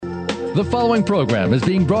The following program is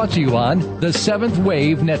being brought to you on the Seventh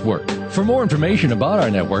Wave Network. For more information about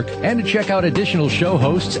our network and to check out additional show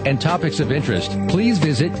hosts and topics of interest, please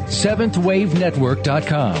visit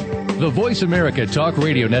seventhwavenetwork.com. The Voice America Talk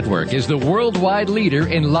Radio Network is the worldwide leader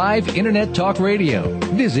in live Internet talk radio.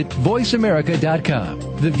 Visit voiceamerica.com.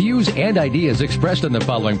 The views and ideas expressed on the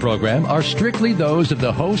following program are strictly those of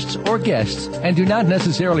the hosts or guests and do not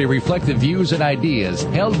necessarily reflect the views and ideas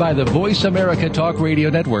held by the Voice America Talk Radio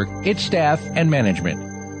Network, its staff, and management.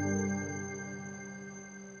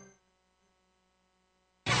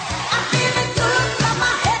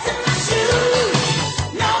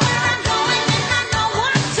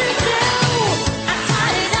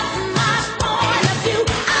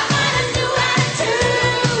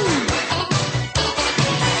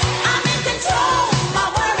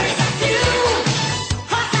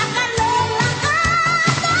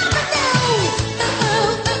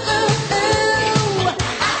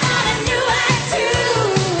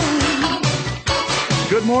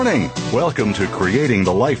 Welcome to Creating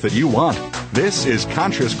the Life That You Want. This is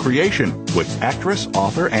Conscious Creation with actress,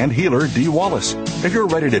 author, and healer Dee Wallace. If you're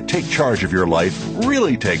ready to take charge of your life,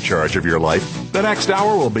 really take charge of your life, the next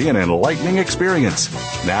hour will be an enlightening experience.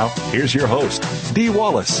 Now, here's your host, Dee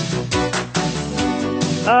Wallace.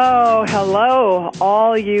 Oh, hello,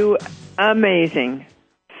 all you amazing,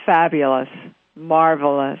 fabulous,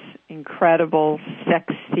 marvelous, incredible,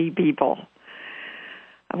 sexy people.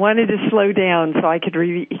 I wanted to slow down so I could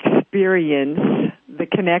experience the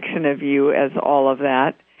connection of you as all of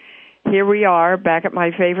that. Here we are, back at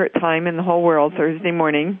my favorite time in the whole world, Thursday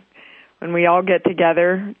morning, when we all get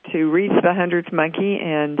together to reach the 100th monkey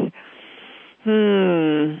and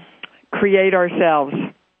create ourselves.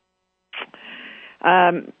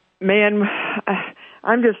 Man,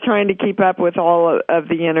 I'm just trying to keep up with all of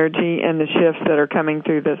the energy and the shifts that are coming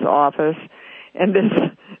through this office and this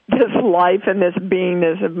life and this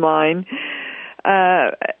beingness of mine.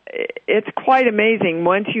 It's quite amazing.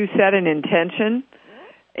 Once you set an intention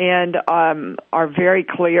and are very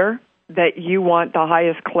clear that you want the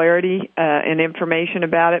highest clarity and information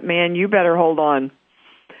about it, man, you better hold on.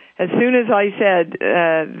 As soon as I said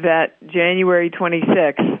that January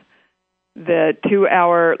 26th, the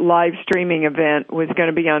 2-hour live streaming event was going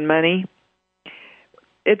to be on money,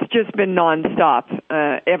 it's just been nonstop.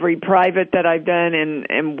 Every private that I've done, and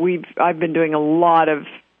I've been doing a lot of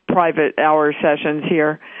private hour sessions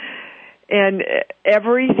here. And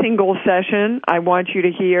every single session I want you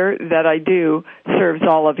to hear that I do serves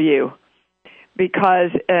all of you.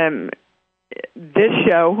 Because this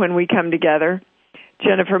show, when we come together,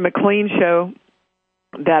 Jennifer McLean's show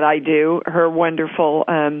that I do, her wonderful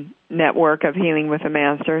network of Healing with the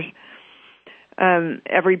Masters,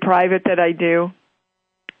 every private that I do,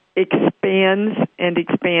 expands and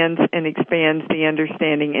expands and expands the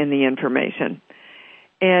understanding and the information.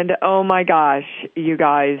 And oh my gosh, you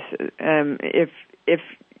guys, if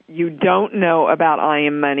you don't know about I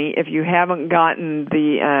Am Money, if you haven't gotten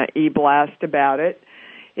the e-blast about it,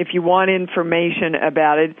 if you want information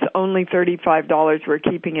about it, it's only $35. We're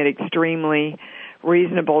keeping it extremely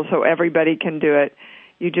reasonable so everybody can do it.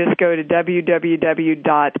 You just go to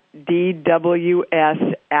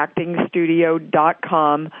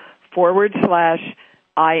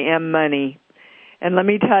www.dwsactingstudio.com/I Am Money. And let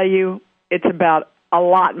me tell you, it's about a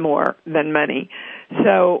lot more than money.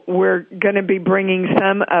 So we're going to be bringing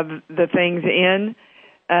some of the things in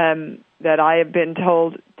that I have been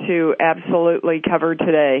told to absolutely cover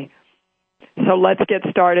today. So let's get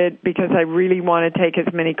started because I really want to take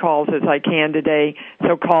as many calls as I can today.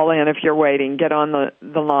 So call in if you're waiting. Get on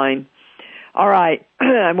the line. All right.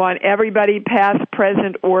 I want everybody, past,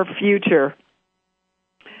 present, or future,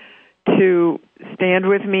 to stand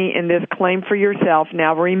with me in this claim for yourself.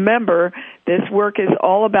 Now remember, this work is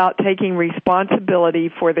all about taking responsibility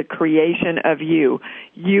for the creation of you.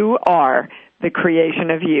 You are the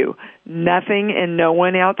creation of you. Nothing and no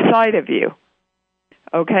one outside of you.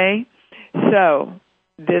 Okay? So,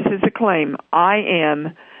 this is a claim. I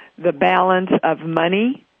am the balance of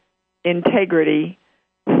money, integrity,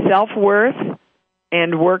 self-worth,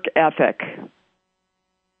 and work ethic.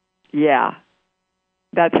 Yeah.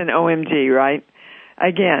 That's an OMG, right?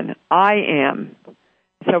 Again, I am.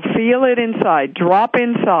 So feel it inside. Drop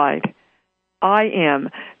inside. I am.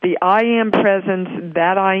 The I am presence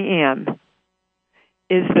that I am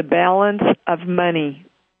is the balance of money,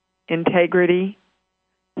 integrity,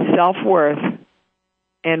 self-worth,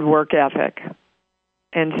 and work ethic.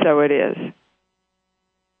 And so it is.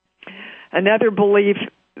 Another belief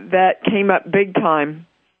that came up big time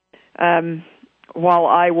while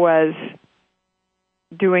I was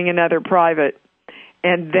doing another private,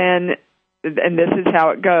 and then and this is how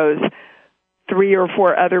it goes, 3 or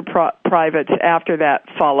 4 other privates after that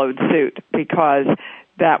followed suit, because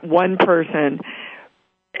that one person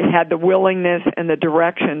had the willingness and the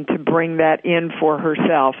direction to bring that in for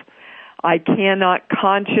herself. I cannot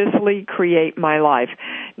consciously create my life.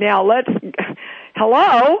 Now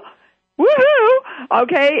hello, woohoo.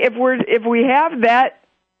 Okay, if we have that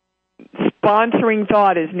sponsoring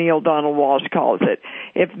thought, as Neil Donald Walsh calls it,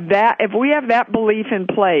 if we have that belief in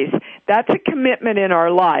place, that's a commitment in our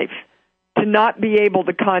life to not be able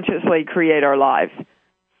to consciously create our lives.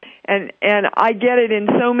 And I get it in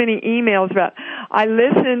so many emails about, I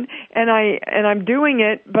listen and I'm doing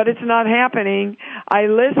it, but it's not happening. I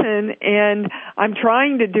listen and I'm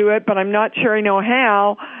trying to do it, but I'm not sure I know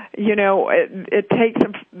how. You know, it takes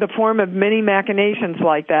the form of many machinations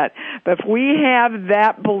like that. But if we have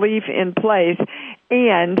that belief in place,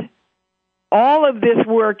 and all of this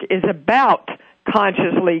work is about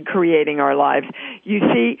consciously creating our lives. You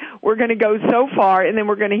see, we're going to go so far, and then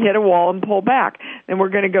we're going to hit a wall and pull back. Then we're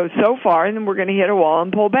going to go so far, and then we're going to hit a wall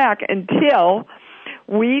and pull back until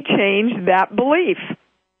we change that belief.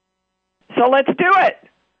 So let's do it.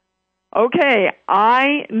 Okay,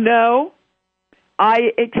 I know,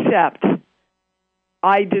 I accept,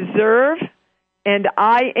 I deserve, and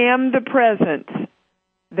I am the presence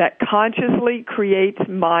that consciously creates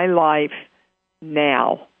my life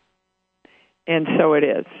now. And so it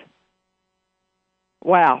is.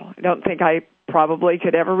 Wow, I don't think I probably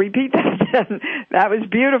could ever repeat that. That was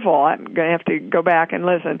beautiful. I'm going to have to go back and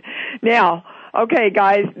listen. Now, okay,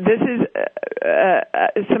 guys, this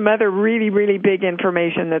is some other really, really big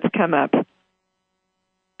information that's come up.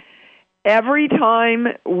 Every time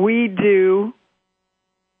we do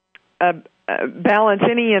balance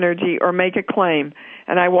any energy or make a claim,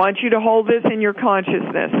 and I want you to hold this in your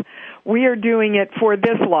consciousness, we are doing it for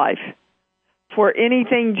this life, for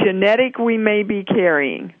anything genetic we may be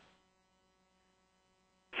carrying,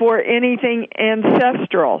 for anything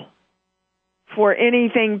ancestral, for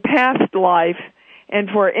anything past life, and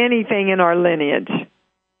for anything in our lineage.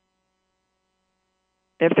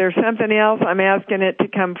 If there's something else, I'm asking it to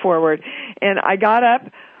come forward. And I got up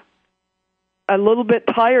a little bit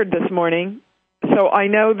tired this morning, so I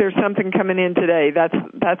know there's something coming in today.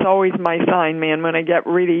 That's always my sign, man, when I get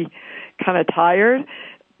really kind of tired.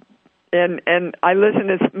 And I listen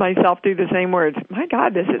to myself do the same words. My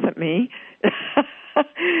God, this isn't me.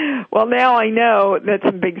 Well, now I know that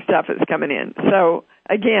some big stuff is coming in. So,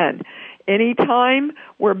 again, anytime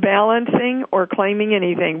we're balancing or claiming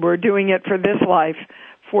anything, we're doing it for this life,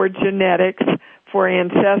 for genetics, for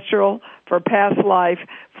ancestral, for past life,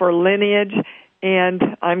 for lineage, and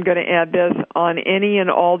I'm going to add this, on any and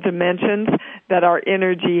all dimensions that our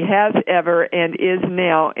energy has ever and is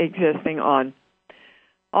now existing on.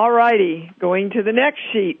 All righty, going to the next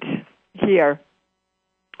sheet here.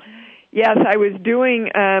 Yes, I was doing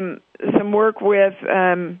some work with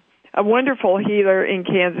a wonderful healer in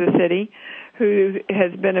Kansas City who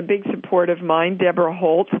has been a big support of mine, Deborah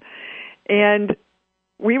Holt. And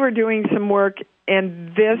we were doing some work,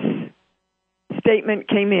 and this statement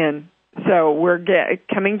came in. So we're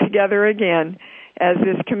coming together again as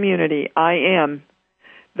this community. I am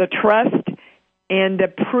the trust and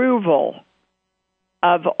approval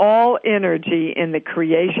of all energy in the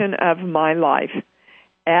creation of my life.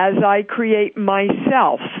 As I create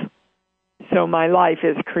myself, so my life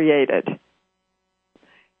is created.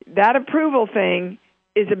 That approval thing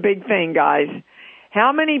is a big thing, guys.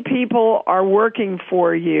 How many people are working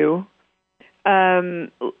for you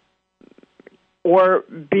or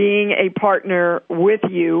being a partner with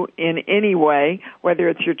you in any way, whether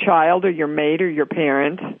it's your child or your mate or your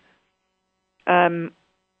parents, and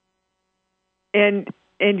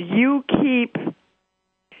you keep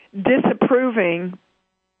disapproving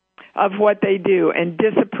of what they do and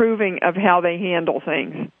disapproving of how they handle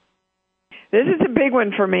things. This is a big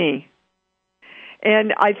one for me.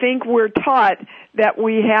 And I think we're taught that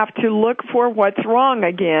we have to look for what's wrong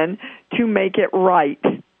again to make it right.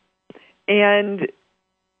 And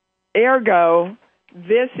ergo,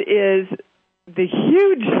 this is the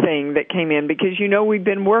huge thing that came in, because, you know, we've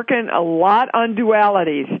been working a lot on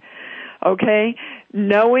dualities, okay?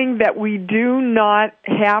 Knowing that we do not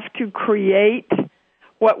have to create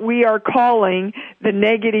what we are calling the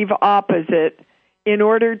negative opposite in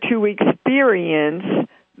order to experience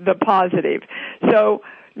the positive. So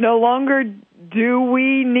no longer do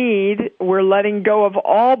we need, we're letting go of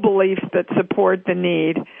all beliefs that support the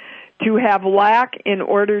need to have lack in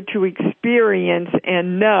order to experience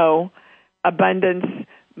and know abundance,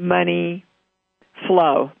 money,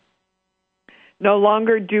 flow. No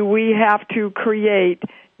longer do we have to create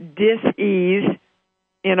dis-ease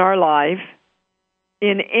in our life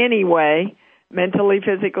in any way, mentally,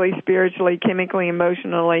 physically, spiritually, chemically,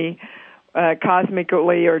 emotionally,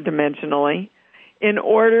 cosmically, or dimensionally, in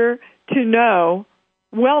order to know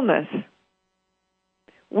wellness.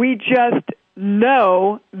 We just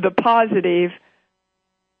know the positive,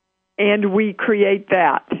 and we create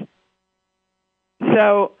that.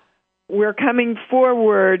 So we're coming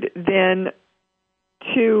forward then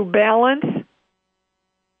to balance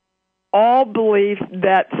all beliefs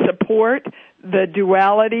that support the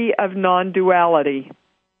duality of non-duality.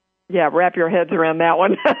 Yeah, wrap your heads around that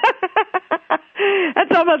one.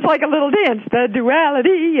 That's almost like a little dance. The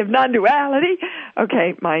duality of non-duality.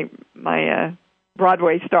 Okay, my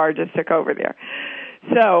Broadway star just took over there.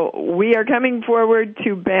 So we are coming forward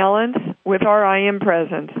to balance with our I Am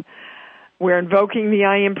Presence. We're invoking the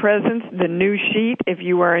I Am Presence, the new sheet. If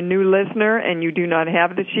you are a new listener and you do not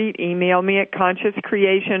have the sheet, email me at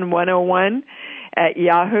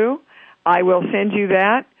consciouscreation101@Yahoo. I will send you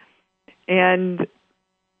that. And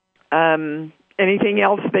anything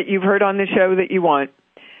else that you've heard on the show that you want.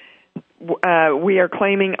 We are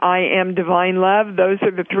claiming I am divine love. Those are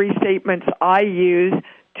the three statements I use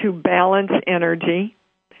to balance energy.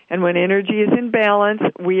 And when energy is in balance,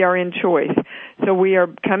 we are in choice. So we are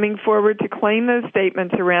coming forward to claim those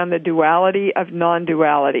statements around the duality of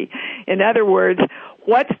non-duality. In other words,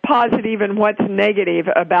 what's positive and what's negative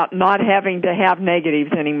about not having to have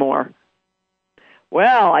negatives anymore?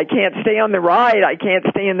 Well, I can't stay on the ride. I can't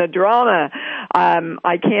stay in the drama.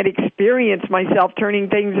 I can't experience myself turning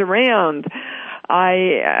things around.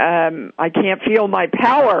 I can't feel my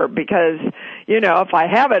power because, if I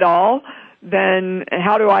have it all, then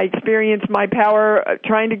how do I experience my power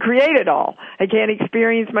trying to create it all? I can't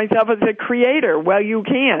experience myself as a creator. Well, you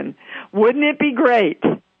can. Wouldn't it be great?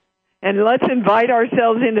 And let's invite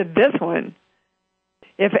ourselves into this one.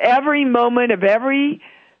 If every moment of every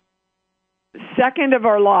second of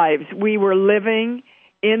our lives we were living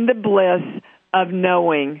in the bliss of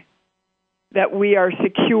knowing that we are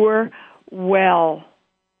secure, well,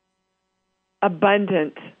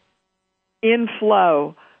 abundant, in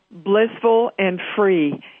flow, blissful and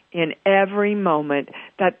free in every moment,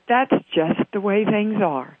 that's just the way things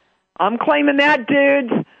are. I'm claiming that,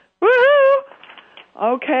 dudes. Woohoo!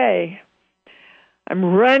 Okay. I'm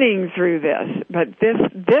running through this, but this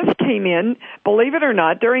came in, believe it or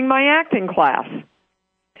not, during my acting class.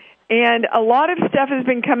 And a lot of stuff has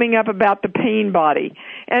been coming up about the pain body.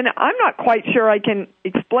 And I'm not quite sure I can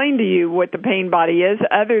explain to you what the pain body is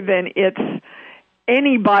other than it's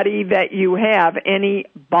any body that you have, any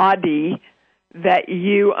body that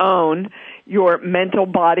you own, your mental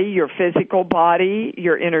body, your physical body,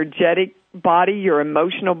 your energetic body, your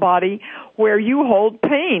emotional body, where you hold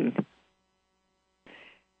pain.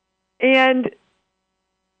 And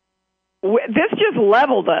this just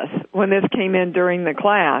leveled us when this came in during the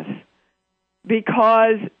class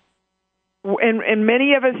because, and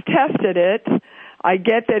many of us tested it, I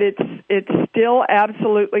get that it's still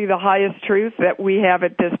absolutely the highest truth that we have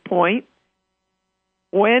at this point.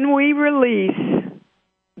 When we release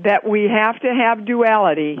that we have to have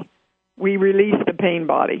duality, we release the pain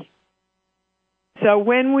body. So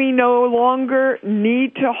when we no longer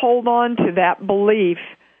need to hold on to that belief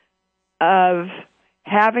of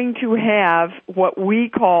having to have what we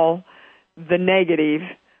call the negative,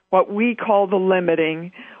 what we call the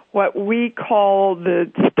limiting, what we call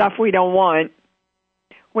the stuff we don't want,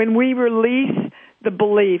 when we release the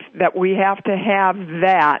belief that we have to have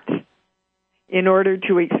that in order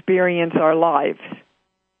to experience our lives,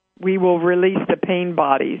 we will release the pain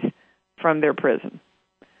bodies from their prison.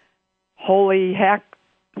 Holy heck.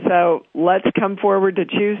 So let's come forward to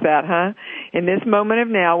choose that, huh? In this moment of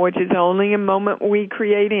now, which is only a moment we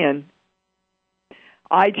create in,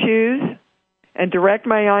 I choose and direct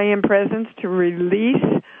my I Am Presence to release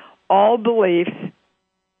all beliefs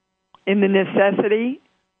in the necessity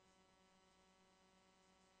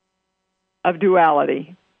of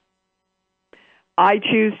duality. I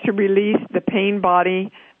choose to release the pain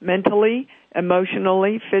body mentally,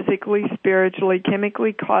 emotionally, physically, spiritually,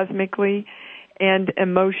 chemically, cosmically, and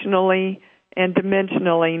emotionally and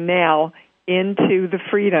dimensionally now into the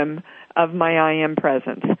freedom of my I Am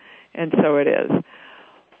Presence. And so it is.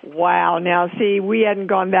 Wow. Now, see, we hadn't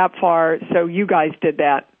gone that far, so you guys did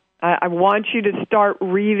that. I want you to start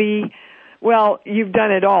really, well, you've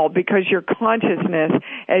done it all because your consciousness,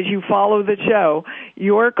 as you follow the show,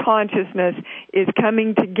 your consciousness is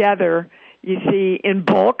coming together, you see, in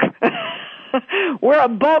bulk. We're a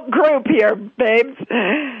bulk group here, babes,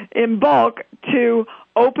 in bulk to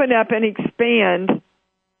open up and expand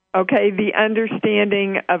Okay, the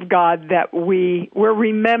understanding of God that we're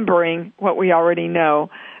remembering what we already know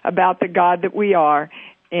about the God that we are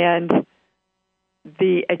and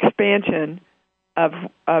the expansion of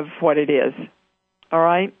what it is. All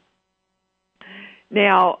right?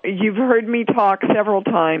 Now, you've heard me talk several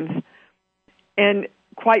times, and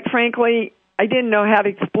quite frankly, I didn't know how to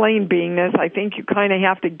explain beingness. I think you kind of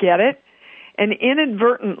have to get it. And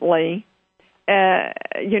inadvertently,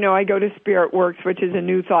 I go to Spirit Works, which is a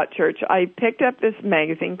New Thought church. I picked up this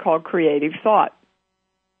magazine called Creative Thought.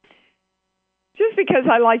 Just because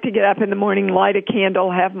I like to get up in the morning, light a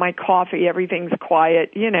candle, have my coffee, everything's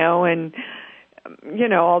quiet, and,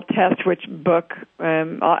 I'll test which book.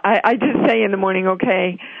 I just say in the morning,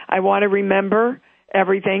 okay, I want to remember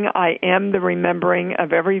everything. I am the remembering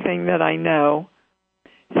of everything that I know.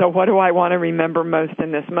 So what do I want to remember most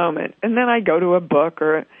in this moment? And then I go to a book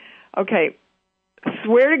okay,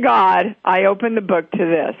 swear to God, I open the book to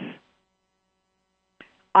this.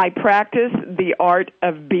 I practice the art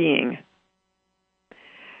of being.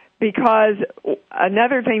 Because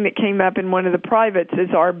another thing that came up in one of the privates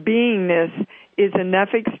is our beingness is enough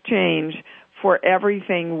exchange for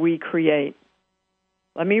everything we create.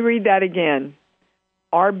 Let me read that again.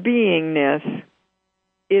 Our beingness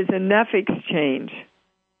is enough exchange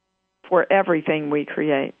for everything we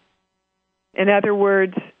create. In other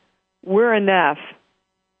words, we're enough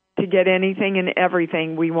to get anything and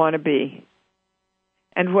everything we want to be.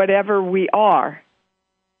 And whatever we are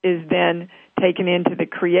is then taken into the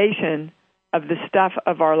creation of the stuff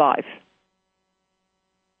of our life.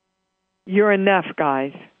 You're enough,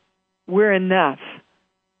 guys. We're enough.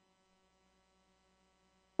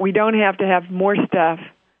 We don't have to have more stuff,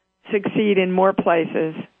 succeed in more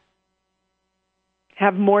places,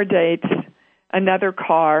 have more dates, another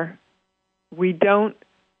car. We don't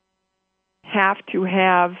have to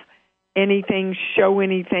have anything, show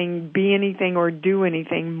anything, be anything, or do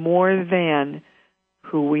anything more than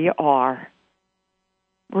who we are.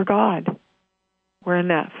 We're God. We're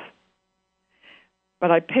enough. But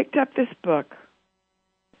I picked up this book,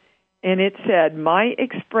 and it said, my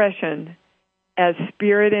expression as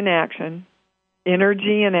spirit in action,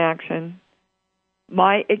 energy in action,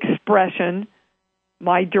 my expression,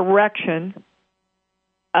 my direction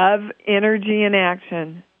of energy in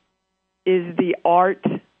action is the art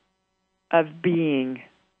of being.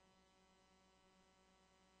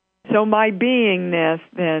 So my beingness,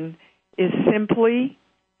 then, is simply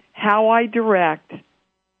how I direct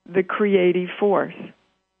the creative force.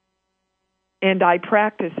 And I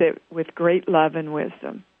practice it with great love and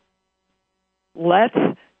wisdom. Let's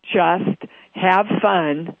just have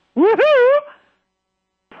fun, woohoo,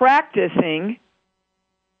 practicing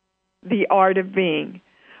the art of being,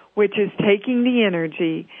 which is taking the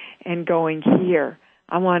energy and going, here,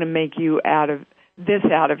 I want to make out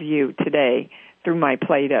of you today through my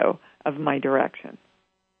Play-Doh of my direction.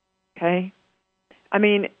 Okay? I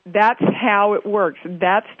mean, that's how it works.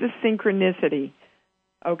 That's the synchronicity.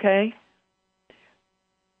 Okay?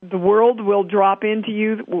 The world will drop into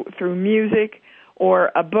you through music or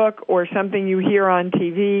a book or something you hear on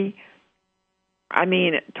TV. I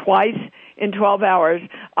mean, twice in 12 hours,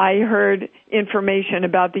 I heard information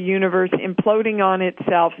about the universe imploding on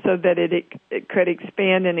itself so that it could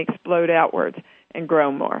expand and explode outwards and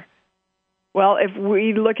grow more. Well, if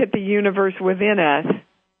we look at the universe within us,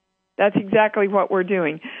 that's exactly what we're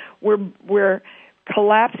doing. We're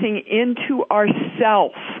collapsing into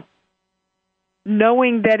ourself,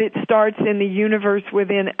 knowing that it starts in the universe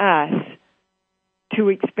within us to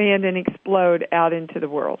expand and explode out into the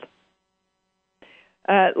world.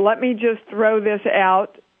 Let me just throw this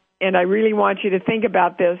out, and I really want you to think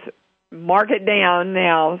about this. Mark it down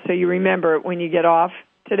now so you remember it when you get off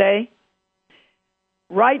today.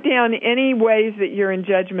 Write down any ways that you're in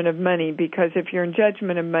judgment of money, because if you're in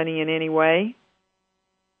judgment of money in any way,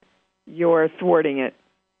 you're thwarting it.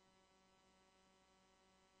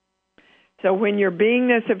 So when your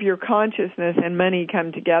beingness of your consciousness and money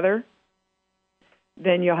come together,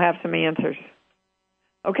 then you'll have some answers.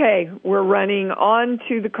 Okay, we're running on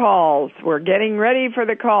to the calls. We're getting ready for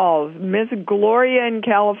the calls. Miss Gloria in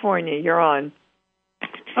California, you're on.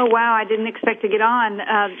 Oh, wow, I didn't expect to get on.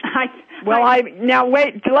 Now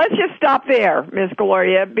wait, let's just stop there, Miss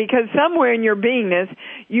Gloria, because somewhere in your beingness,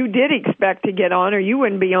 you did expect to get on or you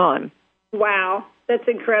wouldn't be on. Wow, that's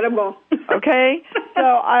incredible. Okay, so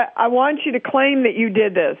I want you to claim that you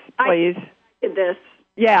did this, please. I did this.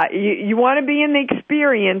 Yeah, you want to be in the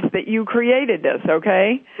experience that you created this,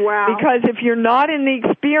 okay? Wow. Because if you're not in the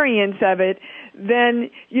experience of it,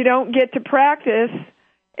 then you don't get to practice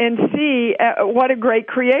and see what a great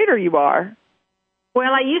creator you are.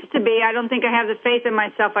 Well, I used to be. I don't think I have the faith in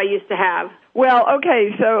myself I used to have. Well,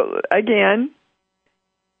 okay, so again,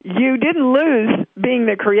 you didn't lose being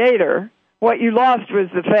the creator. What you lost was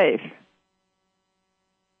the faith.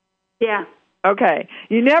 Yeah. Okay.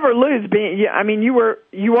 You never lose being, I mean,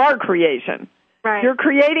 you are creation. Right. You're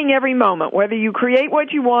creating every moment. Whether you create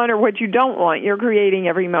what you want or what you don't want, you're creating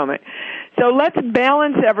every moment. So let's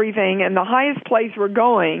balance everything, and the highest place we're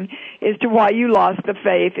going is to why you lost the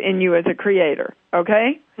faith in you as a creator.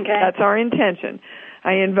 Okay? Okay. That's our intention.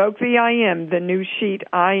 I invoke the I am, the new sheet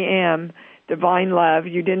I am, divine love.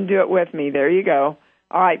 You didn't do it with me. There you go.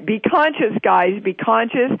 All right, be conscious, guys. Be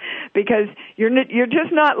conscious, because you're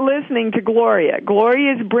just not listening to Gloria.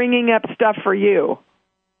 Gloria is bringing up stuff for you,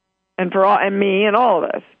 and for all, and me, and all of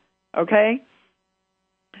us. Okay.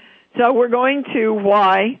 So we're going to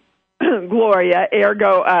why Gloria,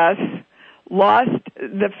 ergo us, lost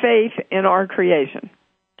the faith in our creation,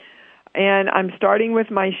 and I'm starting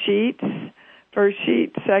with my sheets: first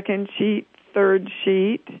sheet, second sheet, third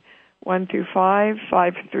sheet. 1 through 5,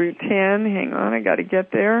 5 through 10. Hang on, I got to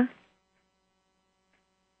get there.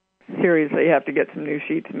 Seriously, I have to get some new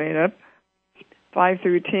sheets made up. 5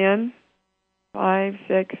 through 10, 5,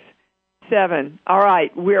 6, 7. All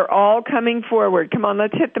right, we're all coming forward. Come on,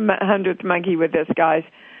 let's hit the 100th monkey with this, guys.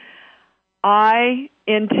 I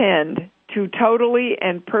intend to totally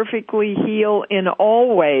and perfectly heal in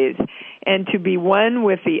all ways and to be one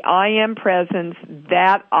with the I am presence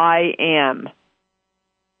that I am.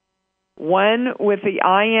 One with the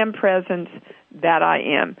I am presence that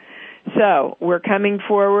I am. So we're coming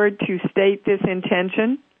forward to state this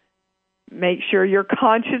intention. Make sure you're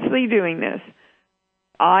consciously doing this.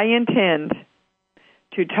 I intend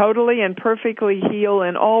to totally and perfectly heal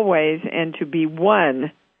in all ways and to be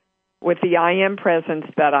one with the I am presence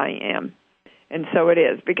that I am. And so it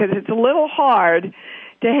is, because it's a little hard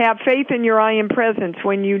to have faith in your I am presence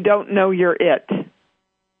when you don't know you're it.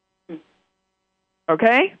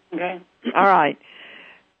 Okay? Okay. All right.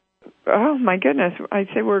 Oh, my goodness. I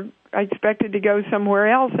expected to go somewhere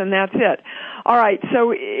else, and that's it. All right.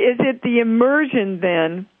 So is it the immersion,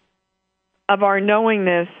 then, of our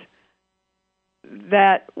knowingness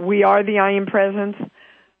that we are the I am presence?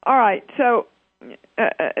 All right. So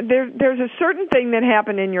there's a certain thing that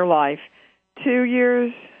happened in your life. 2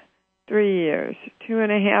 years, 3 years,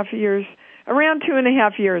 2.5 years, around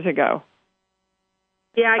 2.5 years ago.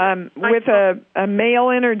 Yeah, with a male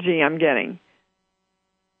energy, I'm getting.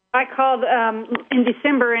 I called in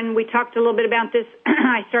December, and we talked a little bit about this.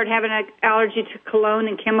 I started having an allergy to cologne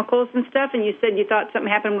and chemicals and stuff, and you said you thought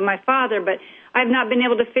something happened with my father, but I've not been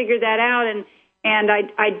able to figure that out, and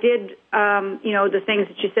I did, the things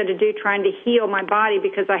that you said to do, trying to heal my body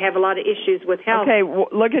because I have a lot of issues with health. Okay,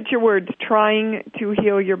 look at your words, trying to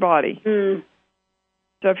heal your body. Mm.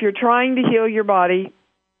 So if you're trying to heal your body,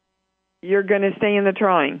 you're going to stay in the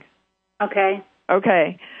trying. Okay.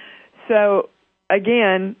 Okay. So,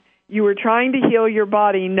 again, you were trying to heal your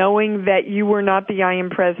body knowing that you were not the I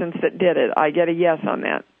am presence that did it. I get a yes on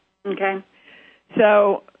that. Okay.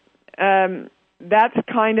 So, that's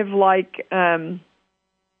kind of like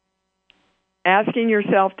asking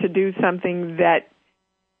yourself to do something that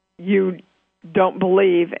you don't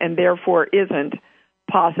believe and therefore isn't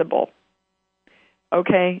possible.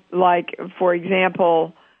 Okay? Like, for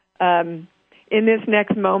example, in this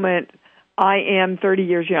next moment, I am 30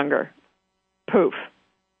 years younger. Poof.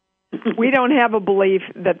 We don't have a belief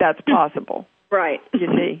that that's possible. Right. You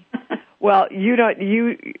see? Well, you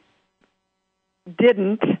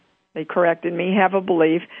didn't, they corrected me, have a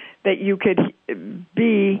belief that you could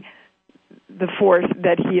be the force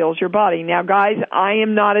that heals your body. Now, guys, I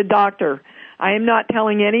am not a doctor. I am not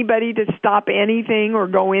telling anybody to stop anything or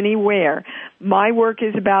go anywhere. My work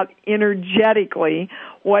is about energetically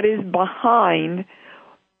what is behind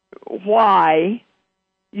why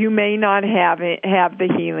you may not have the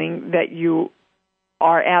healing that you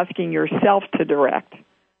are asking yourself to direct.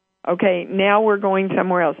 Okay, now we're going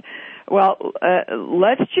somewhere else. Well,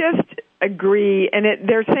 let's just agree, and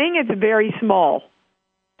they're saying it's very small.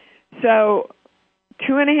 So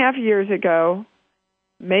 2.5 years ago,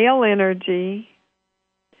 male energy.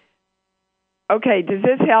 Okay, does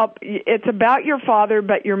this help? It's about your father,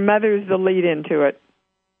 but your mother's the lead into it.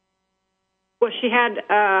 Well, she had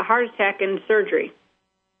a heart attack and surgery.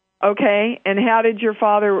 Okay, and how did your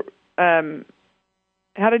father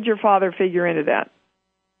figure into that?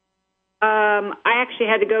 I actually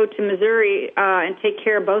had to go to Missouri and take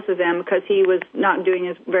care of both of them because he was not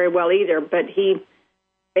doing very well either. But he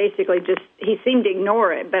basically he seemed to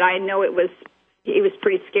ignore it. But I know he was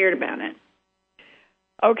pretty scared about it.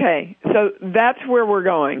 Okay, so that's where we're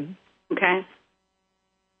going. Okay.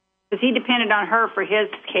 Because he depended on her for his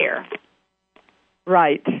care.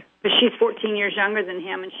 Right. Because she's 14 years younger than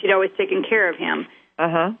him, and she'd always taken care of him.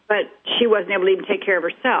 Uh-huh. But she wasn't able to even take care of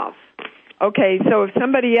herself. Okay, so if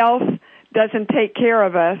somebody else doesn't take care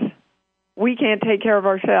of us, we can't take care of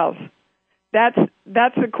ourselves. That's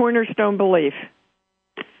a cornerstone belief.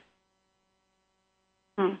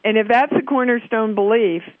 And if that's a cornerstone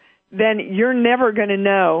belief, then you're never going to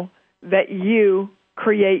know that you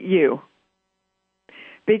create you.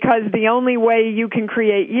 Because the only way you can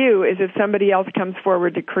create you is if somebody else comes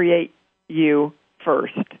forward to create you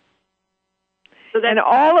first. And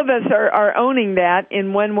all of us are owning that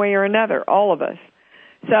in one way or another, all of us.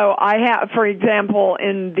 So I have, for example,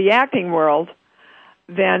 in the acting world,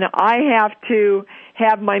 then I have to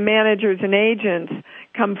have my managers and agents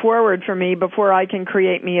come forward for me before I can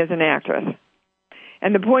create me as an actress.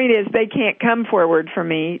 And the point is, they can't come forward for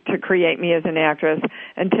me to create me as an actress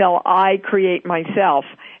until I create myself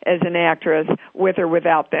as an actress with or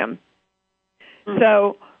without them. Mm-hmm.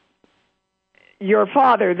 So your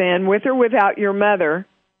father, then, with or without your mother,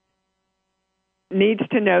 needs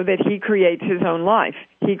to know that he creates his own life.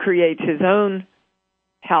 He creates his own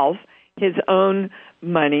health, his own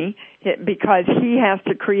money, because he has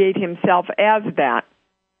to create himself as that.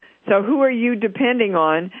 So who are you depending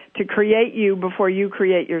on to create you before you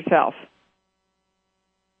create yourself?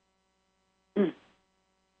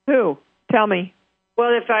 Who? Tell me. Well,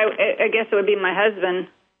 I guess it would be my husband.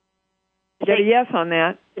 Get a yes on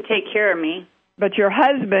that. To take care of me. But your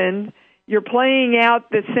husband, you're playing out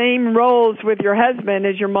the same roles with your husband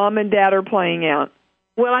as your mom and dad are playing out.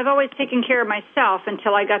 Well, I've always taken care of myself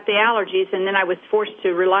until I got the allergies, and then I was forced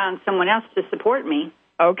to rely on someone else to support me.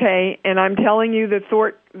 Okay, and I'm telling you,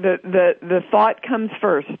 the thought comes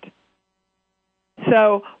first.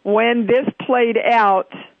 So when this played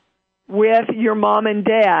out with your mom and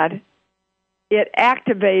dad, it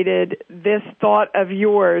activated this thought of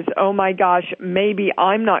yours, oh my gosh, maybe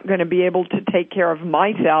I'm not going to be able to take care of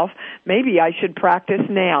myself. Maybe I should practice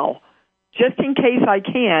now. Just in case I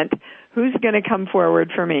can't, who's going to come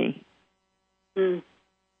forward for me? Mm.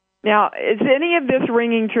 Now, is any of this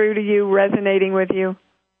ringing true to you, resonating with you?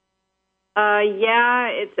 Yeah,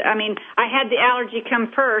 I had the allergy come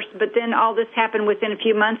first, but then all this happened within a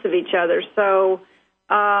few months of each other, so...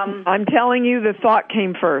 I'm telling you, the thought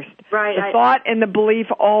came first. Right. The thought and the belief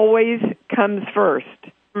always comes first.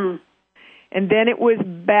 Mm. And then it was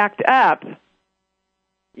backed up.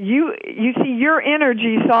 You see, your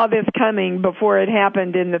energy saw this coming before it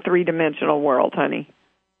happened in the three-dimensional world, honey.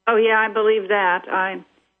 Oh, yeah, I believe that.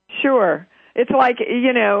 Sure. It's like,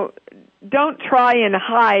 don't try and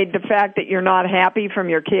hide the fact that you're not happy from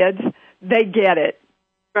your kids. They get it.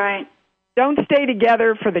 Right. Don't stay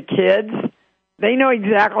together for the kids. They know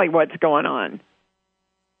exactly what's going on.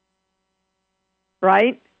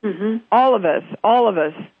 Right? Mm-hmm. All of us.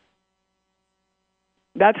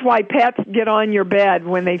 That's why pets get on your bed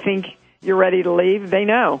when they think you're ready to leave. They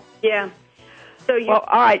know. Yeah. Well,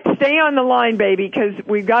 all right, stay on the line, baby, because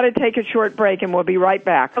we've got to take a short break, and we'll be right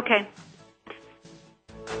back. Okay.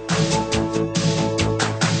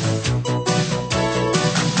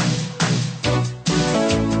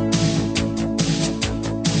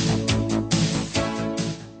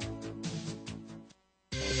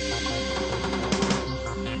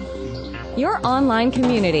 Your online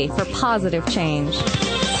community for positive change.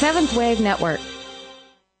 Seventh Wave Network.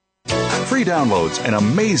 Free downloads and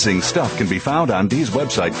amazing stuff can be found on Dee's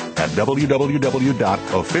website at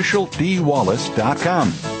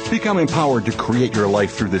www.officialdwallace.com. Become empowered to create your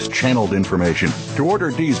life through this channeled information. To order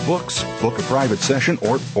Dee's books, book a private session,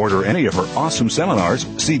 or order any of her awesome seminars,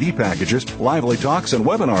 CD packages, lively talks, and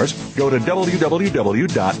webinars, go to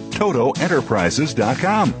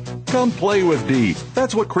www.totoenterprises.com. Come play with Dee.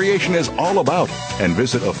 That's what creation is all about. And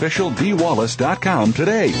visit officialdwallace.com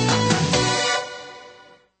today.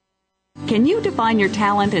 Can you define your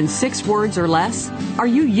talent in 6 words or less? Are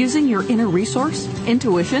you using your inner resource,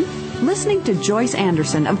 intuition? Listening to Joyce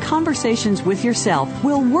Anderson of Conversations with Yourself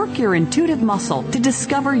will work your intuitive muscle to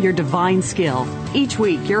discover your divine skill. Each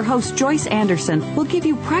week, your host Joyce Anderson will give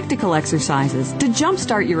you practical exercises to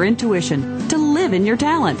jumpstart your intuition, to live in your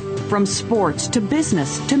talent. From sports to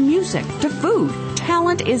business to music to food,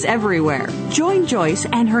 talent is everywhere. Join Joyce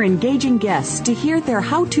and her engaging guests to hear their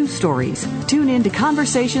how-to stories. Tune in to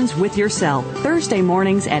Conversations with Yourself, Thursday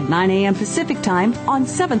mornings at 9 a.m. Pacific Time on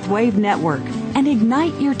Seventh Wave Network, and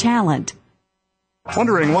ignite your talent.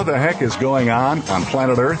 Wondering what the heck is going on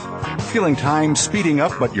planet Earth? Feeling time speeding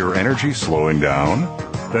up but your energy slowing down?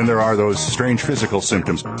 Then there are those strange physical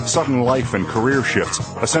symptoms, sudden life and career shifts,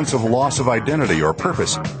 a sense of loss of identity or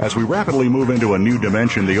purpose. As we rapidly move into a new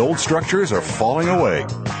dimension, the old structures are falling away.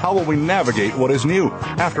 How will we navigate what is new?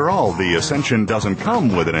 After all, the Ascension doesn't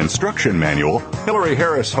come with an instruction manual. Hillary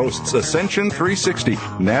Harris hosts Ascension 360,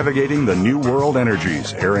 Navigating the New World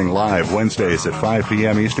Energies, airing live Wednesdays at 5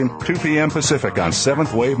 p.m. Eastern, 2 p.m. Pacific on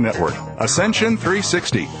 7th Wave Network. Ascension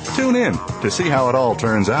 360. Tune in to see how it all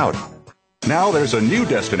turns out. Now there's a new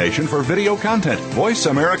destination for video content,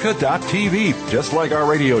 VoiceAmerica.tv, just like our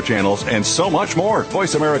radio channels and so much more.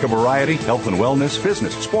 Voice America Variety, Health and Wellness,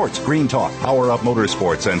 Business, Sports, Green Talk, Power Up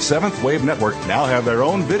Motorsports, and 7th Wave Network now have their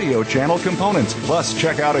own video channel components. Plus,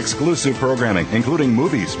 check out exclusive programming, including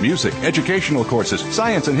movies, music, educational courses,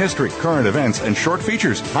 science and history, current events, and short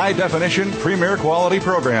features. High-definition, premier quality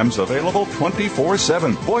programs available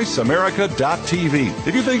 24/7. VoiceAmerica.tv.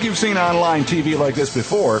 If you think you've seen online TV like this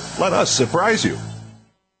before, let us surprise you.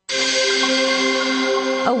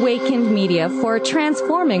 Awakened Media for a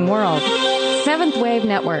transforming world. 7th Wave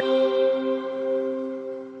Network.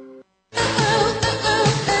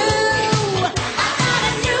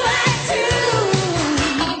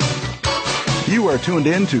 You are tuned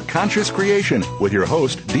in to Conscious Creation with your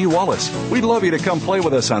host, Dee Wallace. We'd love you to come play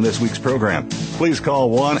with us on this week's program. Please call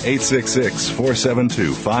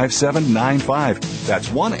 1-866-472-5795. That's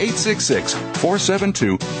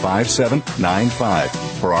 1-866-472-5795.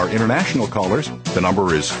 For our international callers, the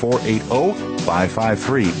number is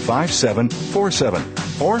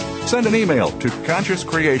 480-553-5747. Or send an email to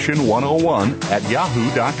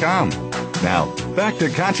consciouscreation101@yahoo.com. Now, back to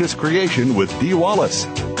Conscious Creation with Dee Wallace.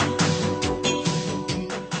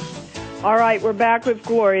 All right, we're back with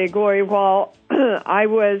Gloria. Gloria, while I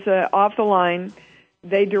was off the line,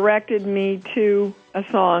 they directed me to a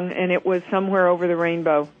song, and it was Somewhere Over the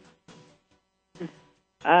Rainbow.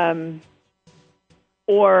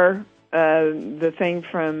 Or the thing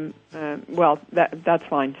from, that's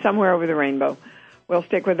fine. Somewhere Over the Rainbow. We'll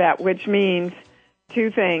stick with that, which means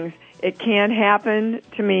two things. It can happen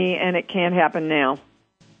to me, and it can happen now.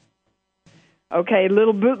 Okay,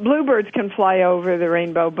 little bluebirds can fly over the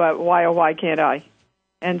rainbow, but why, oh, why can't I?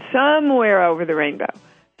 And somewhere over the rainbow,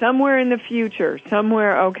 somewhere in the future,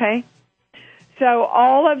 somewhere, okay? So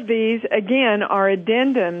all of these, again, are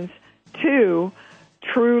addendums to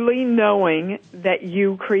truly knowing that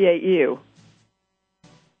you create you.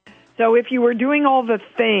 So if you were doing all the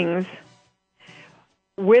things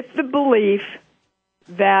with the belief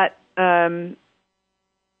that,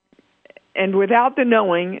 and without the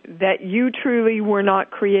knowing that you truly were not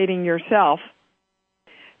creating yourself,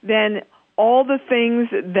 then all the things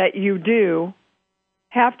that you do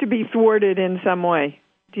have to be thwarted in some way.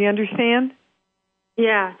 Do you understand?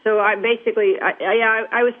 Yeah. So I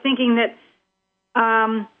was thinking that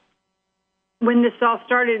when this all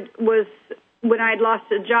started was when I had lost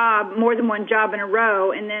a job, more than one job in a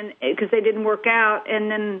row, and then because they didn't work out, and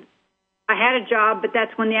then I had a job, but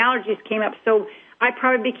that's when the allergies came up. So I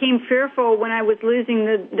probably became fearful when I was losing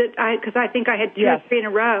because I think I had two or three in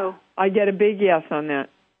a row. I get a big yes on that.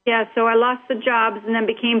 Yeah, so I lost the jobs and then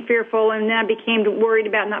became fearful, and then I became worried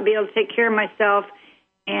about not being able to take care of myself.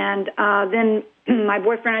 And then my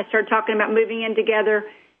boyfriend and I started talking about moving in together,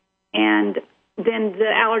 and then the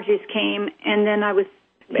allergies came, and then I was...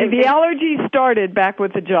 The allergies started back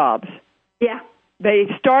with the jobs. Yeah. They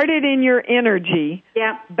started in your energy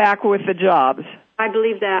back with the jobs. I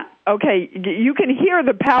believe that. Okay, you can hear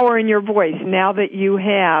the power in your voice now that you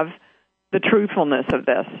have the truthfulness of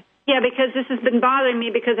this. Yeah, because this has been bothering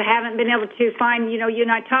me because I haven't been able to find, you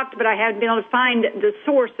and I talked, but I haven't been able to find the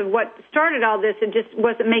source of what started all this. It just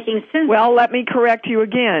wasn't making sense. Well, let me correct you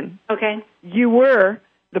again. Okay. You were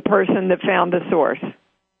the person that found the source.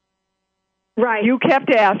 Right. You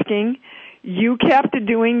kept asking. You kept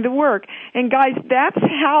doing the work. And, guys, that's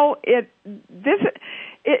how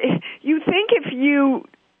you think if you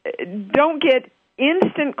don't get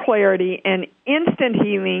instant clarity and instant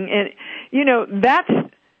healing, and,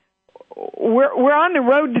 we're on the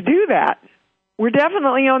road to do that. We're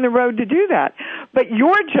definitely on the road to do that. But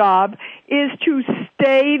your job is to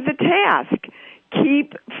stay the task.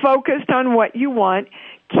 Keep focused on what you want.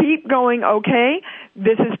 Keep going, okay,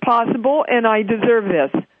 this is possible and I deserve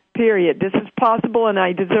this. Period. This is possible and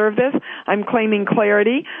I deserve this. I'm claiming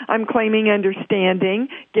clarity. I'm claiming understanding.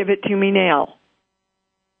 Give it to me now.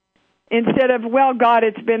 Instead of, well, God,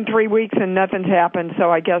 it's been 3 weeks and nothing's happened,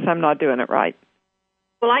 so I guess I'm not doing it right.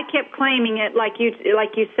 Well, I kept claiming it like you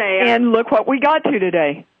say. And look what we got to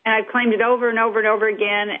today. And I've claimed it over and over and over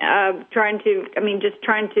again, trying to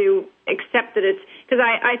accept that it's, because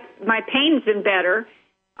my pain's been better.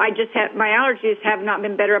 My allergies have not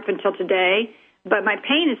been better up until today. but my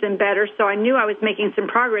pain has been better, so I knew I was making some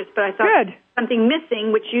progress, but I thought Good. something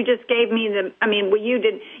missing, which you just gave me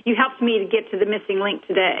you helped me to get to the missing link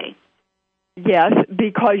today. Yes,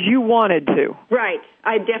 because you wanted to. Right.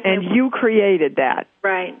 I definitely. And you created that.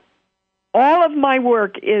 Right. All of my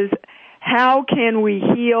work is how can we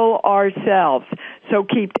heal ourselves? So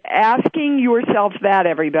keep asking yourself that,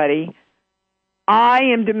 everybody. I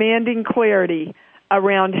am demanding clarity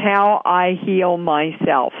around how I heal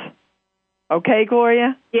myself. Okay,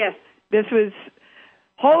 Gloria? Yes. This was,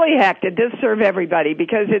 holy heck, did this serve everybody?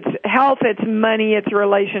 Because it's health, it's money, it's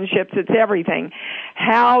relationships, it's everything.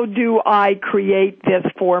 How do I create this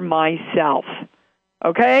for myself?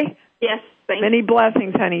 Okay? Yes. Many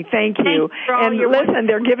blessings, honey. Thank you. And listen,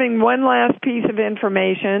 they're giving one last piece of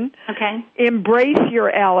information. Okay. Embrace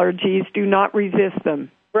your allergies. Do not resist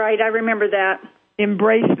them. Right, I remember that.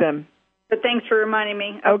 Embrace them. But thanks for reminding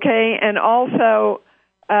me. Okay, and also,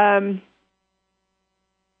 again,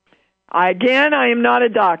 I am not a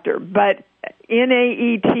doctor, but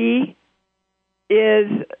NAET is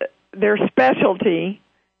their specialty.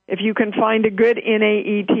 If you can find a good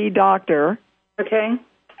NAET doctor. Okay.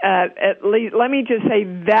 At least, let me just say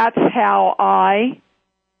that's how I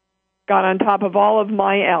got on top of all of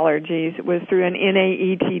my allergies, was through an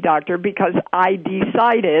NAET doctor, because I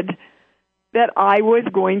decided that I was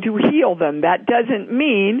going to heal them. That doesn't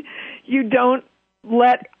mean you don't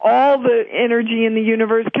let all the energy in the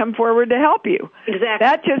universe come forward to help you. Exactly.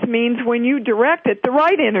 That just means when you direct it, the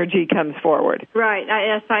right energy comes forward. Right.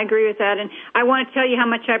 Yes, I agree with that. And I want to tell you how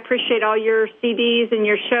much I appreciate all your CDs and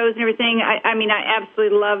your shows and everything. I mean, I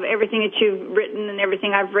absolutely love everything that you've written and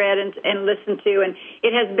everything I've read and listened to. And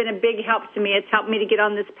it has been a big help to me. It's helped me to get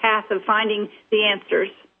on this path of finding the answers.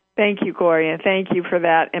 Thank you, Gloria. Thank you for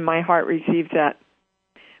that, and my heart receives that.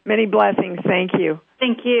 Many blessings. Thank you.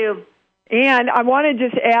 Thank you. And I want to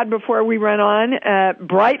just add before we run on,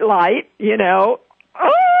 Bright Light,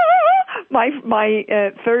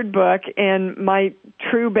 my third book and my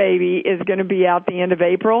true baby is going to be out the end of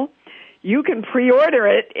April. You can pre-order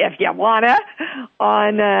it if you want to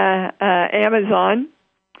on Amazon.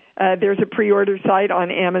 There's a pre-order site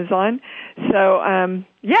on Amazon. So,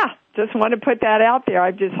 just want to put that out there.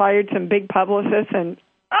 I've just hired some big publicists, and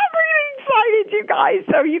I'm really excited, you guys,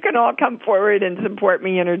 so you can all come forward and support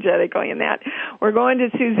me energetically in that. We're going to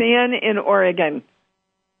Suzanne in Oregon.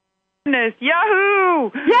 Yahoo!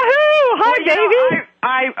 Yahoo! Hi, baby.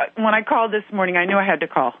 When I called this morning, I knew I had to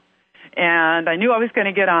call, and I knew I was going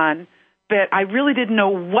to get on, but I really didn't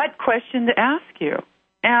know what question to ask you.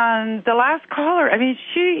 And the last caller,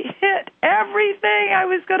 she hit everything I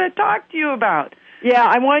was going to talk to you about. Yeah,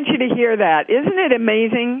 I want you to hear that. Isn't it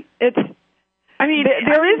amazing? There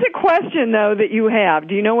is a question, though, that you have.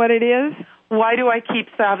 Do you know what it is? Why do I keep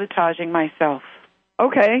sabotaging myself?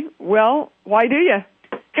 Okay, well, why do you?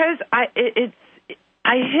 Because it's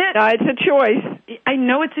a choice. I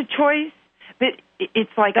know it's a choice, but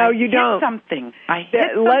it's like no, I you hit don't. Something. I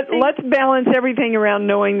hit something. Let's balance everything around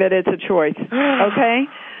knowing that it's a choice, okay?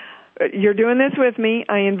 You're doing this with me.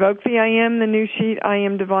 I invoke the I am, the new sheet, I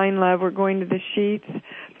am divine love. We're going to the sheets.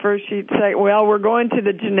 First sheet, we're going to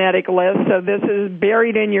the genetic list, so this is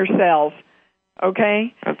buried in your cells,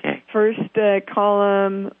 okay? Okay. First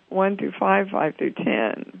column, 1 through 5, 5 through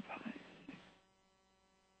 10.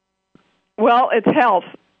 Well, it's health.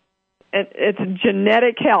 It's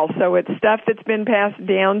genetic health, so it's stuff that's been passed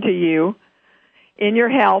down to you in your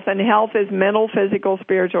health, and health is mental, physical,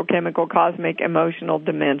 spiritual, chemical, cosmic, emotional,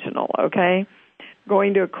 dimensional, okay?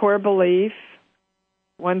 Going to a core belief,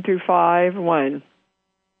 1 through 5, 1.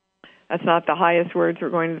 That's not the highest words. We're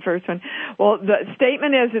going to the first one. Well, the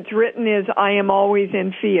statement as it's written is, I am always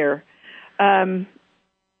in fear.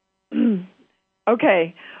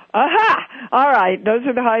 Okay. Aha! All right, those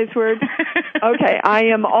are the highest words. Okay, I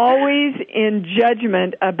am always in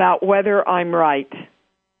judgment about whether I'm right.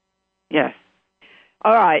 Yes.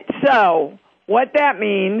 All right, so what that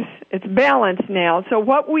means, it's balanced now. So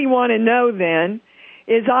what we want to know then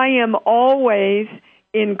is I am always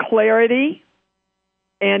in clarity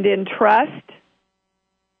and in trust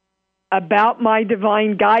about my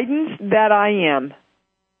divine guidance that I am.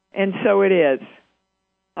 And so it is.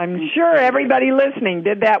 I'm sure everybody listening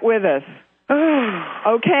did that with us.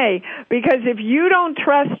 Okay, because if you don't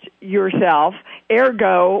trust yourself,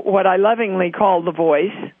 ergo what I lovingly call the voice,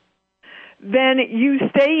 then you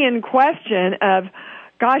stay in question of,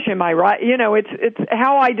 gosh, am I right? It's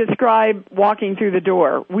how I describe walking through the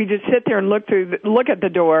door. We just sit there and look at the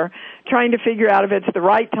door, trying to figure out if it's the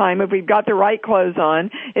right time, if we've got the right clothes on,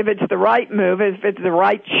 if it's the right move, if it's the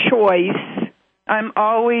right choice. I'm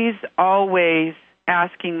always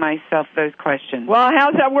asking myself those questions. Well,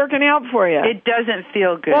 how's that working out for you? It doesn't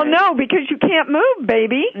feel good. Well, no, because you can't move,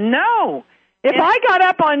 baby. No. If I got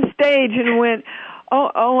up on stage and went,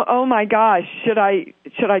 oh my gosh, should I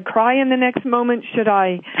cry in the next moment? Should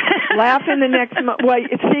I laugh in the next moment? Well,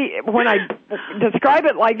 see, when I describe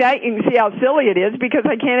it like that, you can see how silly it is because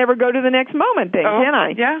I can't ever go to the next moment then, can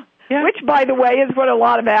I? Yeah. Which, by the way, is what a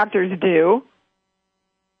lot of actors do.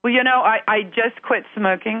 Well, I just quit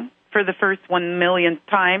smoking for the first 1 millionth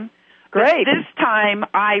time. Great. But this time,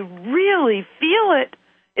 I really feel it.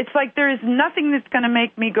 It's like there is nothing that's going to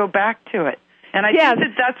make me go back to it. And I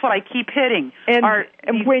think that's what I keep hitting.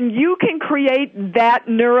 And when you can create that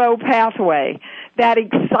neuro pathway, that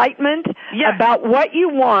excitement about what you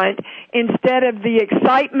want instead of the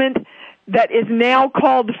excitement that is now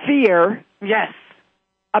called fear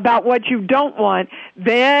about what you don't want,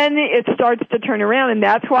 then it starts to turn around. And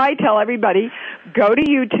that's why I tell everybody, go to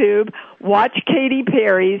YouTube, watch Katy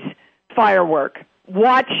Perry's Firework.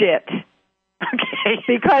 Watch it. Okay.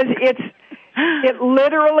 Because it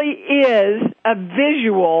literally is a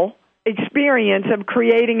visual experience of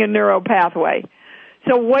creating a neuro pathway.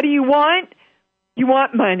 So what do you want? You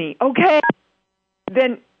want money. Okay.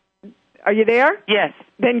 Then, are you there? Yes.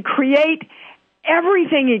 Then create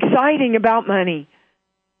everything exciting about money.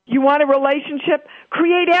 You want a relationship?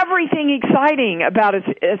 Create everything exciting about a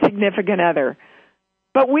significant other.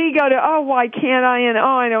 But we go to, why can't I? And,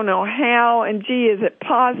 I don't know how. And, gee, is it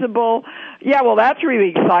possible? Yeah, well, that's really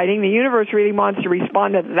exciting. The universe really wants to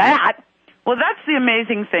respond to that. Well, that's the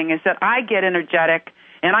amazing thing is that I get energetic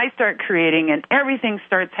and I start creating and everything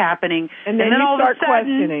starts happening. And then all you start of a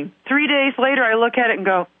sudden, questioning. 3 days later, I look at it and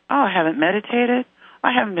go, I haven't meditated.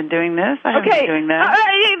 I haven't been doing this. I haven't been doing that.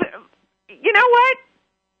 You know what?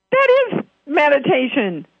 That is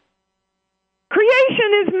meditation. Creation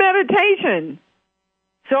is meditation.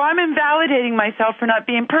 So I'm invalidating myself for not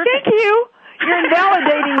being perfect. Thank you. You're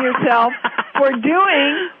invalidating yourself for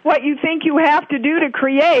doing what you think you have to do to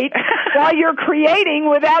create while you're creating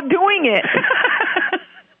without doing it.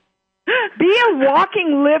 Be a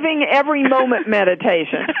walking, living, every moment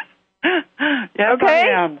meditation. Yes, okay?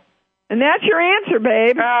 I am. And that's your answer,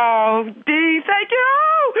 babe. Oh, Dee, thank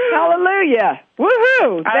you. Hallelujah.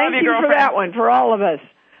 Woohoo. Thank you girlfriend. for that one, for all of us.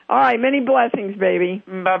 All right, many blessings, baby.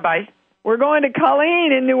 Bye-bye. We're going to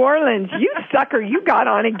Colleen in New Orleans. You sucker, you got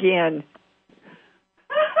on again.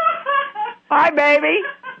 Hi, baby.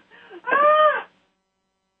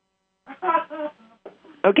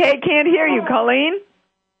 Okay, can't hear you, Colleen.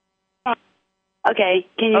 Okay,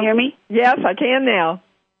 can you hear me? Yes, I can now.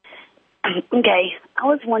 Okay, I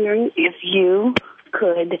was wondering if you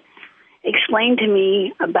could explain to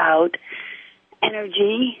me about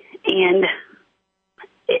energy and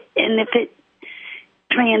if it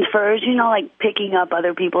transfers, like picking up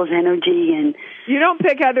other people's energy. And you don't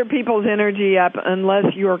pick other people's energy up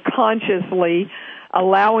unless you're consciously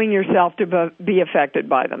allowing yourself to be affected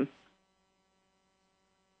by them.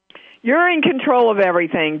 You're in control of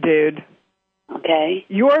everything, dude. Okay.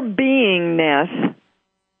 Your beingness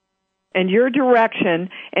and your direction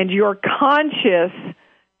and your conscious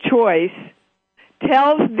choice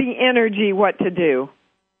tells the energy what to do.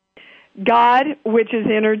 God, which is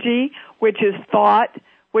energy, which is thought,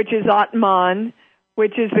 which is Atman,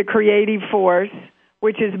 which is the creative force,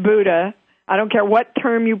 which is Buddha. I don't care what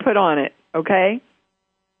term you put on it, okay?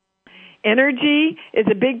 Energy is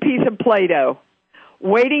a big piece of Play-Doh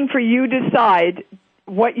waiting for you to decide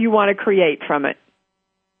what you want to create from it.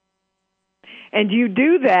 And you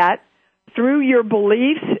do that through your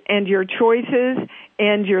beliefs and your choices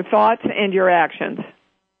and your thoughts and your actions.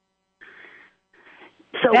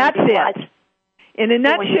 So that's it. In a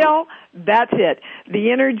nutshell, that's it.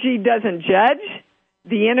 The energy doesn't judge.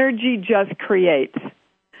 The energy just creates.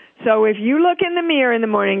 So if you look in the mirror in the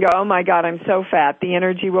morning and go, oh, my God, I'm so fat, the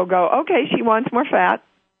energy will go, okay, she wants more fat.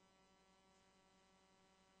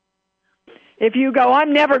 If you go,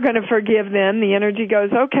 I'm never going to forgive them, the energy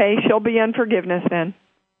goes, okay, she'll be unforgiveness then.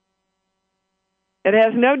 It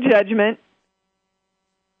has no judgment,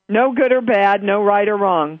 no good or bad, no right or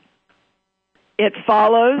wrong. It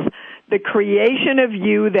follows the creation of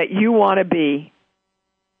you that you want to be.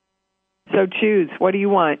 So choose. What do you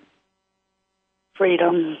want?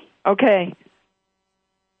 Freedom. Okay.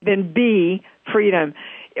 Then be freedom.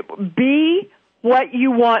 Be what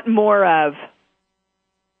you want more of.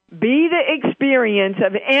 Be the experience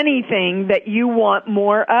of anything that you want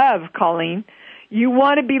more of, Colleen. You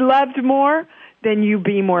want to be loved more? Then you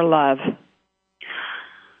be more love.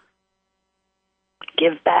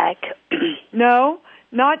 Give back. No,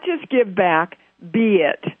 not just give back. Be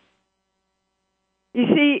it. You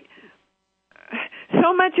see,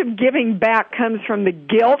 so much of giving back comes from the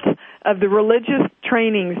guilt of the religious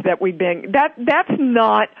trainings that we've been. That's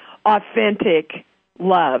not authentic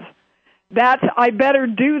love. That's, I better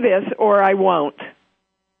do this or I won't.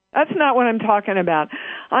 That's not what I'm talking about.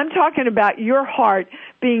 I'm talking about your heart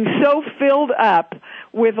being so filled up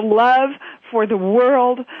with love for the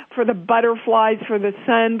world, for the butterflies, for the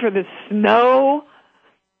sun, for the snow,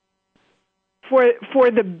 for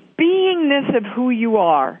the beingness of who you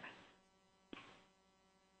are.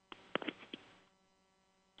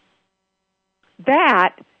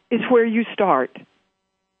 That is where you start.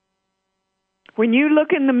 When you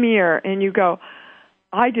look in the mirror and you go,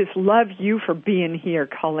 I just love you for being here,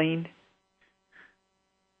 Colleen.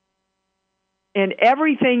 And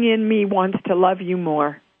everything in me wants to love you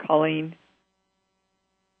more, Colleen.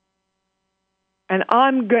 And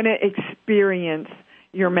I'm going to experience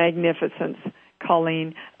your magnificence,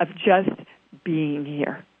 Colleen, of just being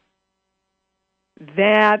here.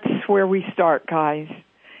 That's where we start, guys.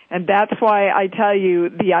 And that's why I tell you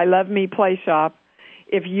the I Love Me Play Shop,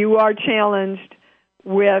 if you are challenged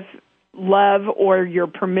with love or your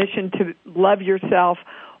permission to love yourself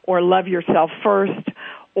or love yourself first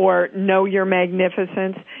or know your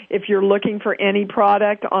magnificence, if you're looking for any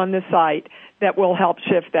product on the site that will help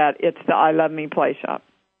shift that, it's the I Love Me Play Shop.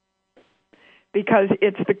 Because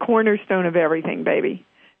it's the cornerstone of everything, baby.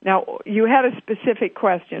 Now, you had a specific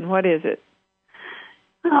question. What is it?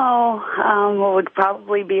 Well, it would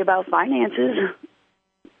probably be about finances.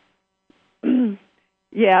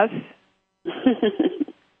 Yes.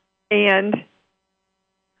 And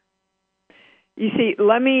you see,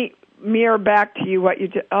 let me mirror back to you what you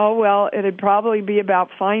just, it'd probably be about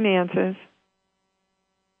finances.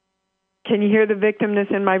 Can you hear the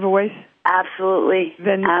victimness in my voice? Absolutely.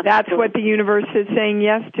 Then Absolutely. That's what the universe is saying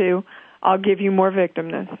yes to. I'll give you more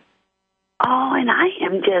victimness. Oh, and I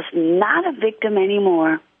am just not a victim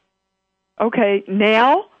anymore. Okay,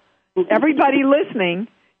 now everybody listening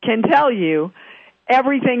can tell you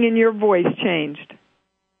everything in your voice changed.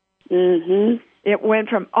 Mm-hmm. It went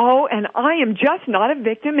from, and I am just not a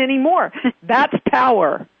victim anymore. That's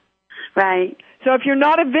power. Right. So if you're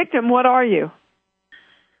not a victim, what are you?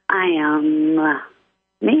 I am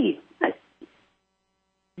me.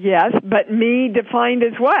 Yes, but me defined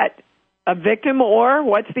as what? A victim, or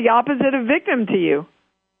what's the opposite of victim to you?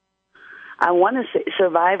 I want to say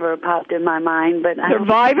survivor popped in my mind, but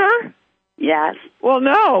survivor? Yes. Well,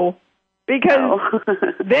 no, because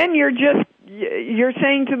then you're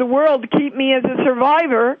saying to the world, keep me as a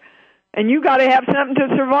survivor, and you got to have something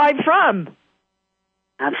to survive from.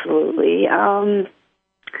 Absolutely. I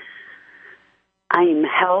am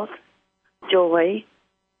health, joy,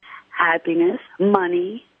 happiness,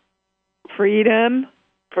 money, freedom,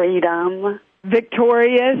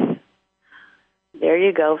 victorious. There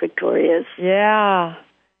you go, victorious. Yeah.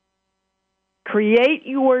 Create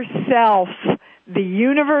yourself, the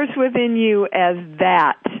universe within you, as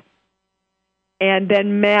that, and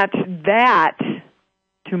then match that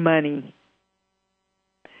to money.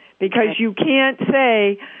 Because you can't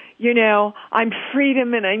say, I'm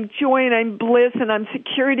freedom and I'm joy and I'm bliss and I'm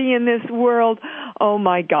security in this world. Oh,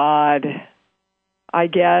 my God. I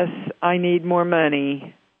guess I need more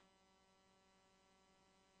money.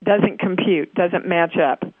 Doesn't compute, doesn't match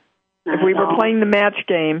up. If we were playing the match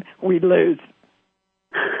game, we'd lose.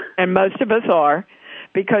 And most of us are,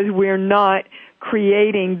 because we're not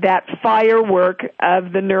creating that firework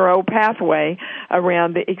of the neuro pathway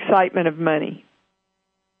around the excitement of money.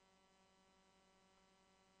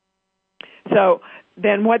 So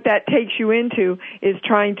then what that takes you into is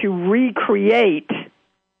trying to recreate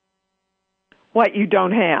what you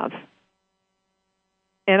don't have.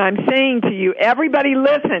 And I'm saying to you, everybody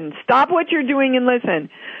listen, stop what you're doing and listen.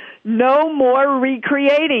 No more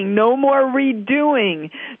recreating, no more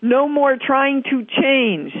redoing, no more trying to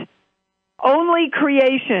change. Only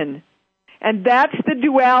creation. And that's the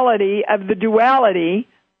duality of the duality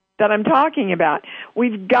that I'm talking about.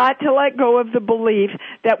 We've got to let go of the belief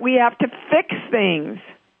that we have to fix things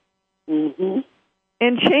and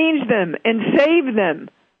change them and save them.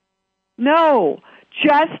 No,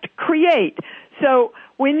 just create. So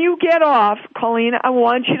when you get off, Colleen, I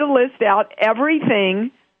want you to list out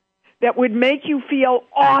everything that would make you feel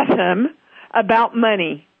awesome about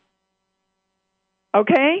money.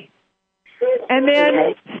 Okay? And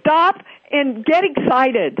then stop and get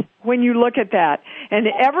excited when you look at that. And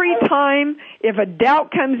every time, if a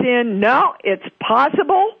doubt comes in, no, it's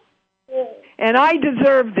possible, and I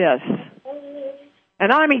deserve this.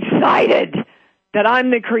 And I'm excited that I'm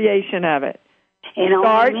the creation of it.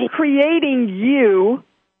 Start creating you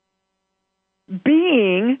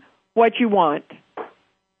being what you want.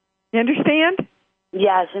 You understand?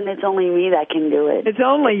 Yes, and it's only me that can do it. It's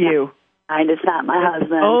only you. It's not my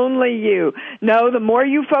husband. Only you. No, the more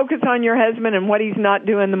you focus on your husband and what he's not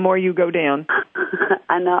doing, the more you go down.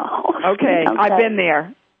 I know. Okay, I've been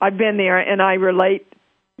there. And I relate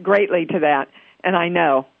greatly to that. And I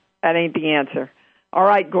know that ain't the answer. All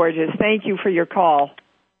right, gorgeous. Thank you for your call.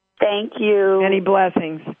 Thank you. Many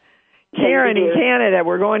blessings. Karen in Canada,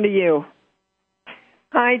 we're going to you.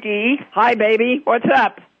 Hi, Dee. Hi, baby. What's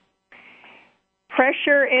up?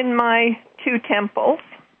 Pressure in my 2 temples.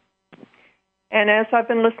 And as I've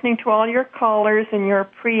been listening to all your callers and your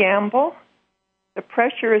preamble, the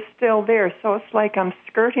pressure is still there. So it's like I'm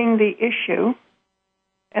skirting the issue,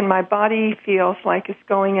 and my body feels like it's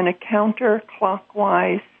going in a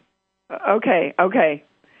counterclockwise. Okay.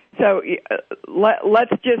 So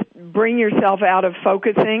let's just bring yourself out of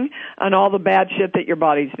focusing on all the bad shit that your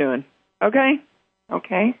body's doing. Okay?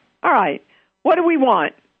 Okay. All right. What do we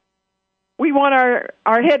want? We want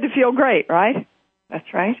our head to feel great, right?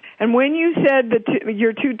 That's right. And when you said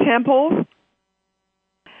your 2 temples,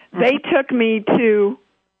 they took me to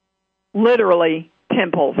literally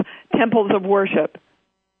temples of worship.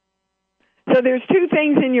 So there's 2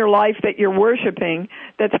 things in your life that you're worshiping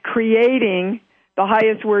that's creating, the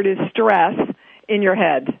highest word is stress, in your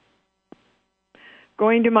head.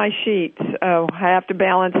 Going to my sheets. Oh, I have to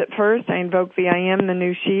balance it first. I invoke the I Am, the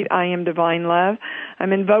new sheet. I am divine love.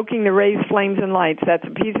 I'm invoking the rays, flames, and lights. That's a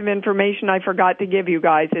piece of information I forgot to give you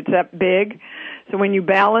guys. It's up big. So when you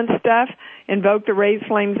balance stuff, invoke the rays,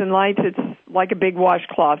 flames, and lights. It's like a big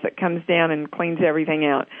washcloth that comes down and cleans everything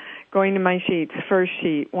out. Going to my sheets. First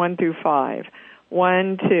sheet, 1 through 5.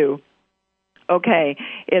 1, 2. Okay.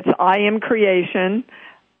 It's I am creation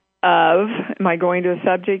of, am I going to a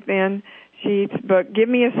subject then? Sheets, but give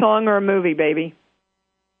me a song or a movie, baby.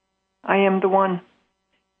 I am the one.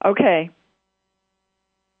 Okay.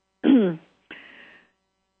 I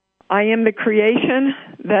am the creation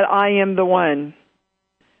that I am the one.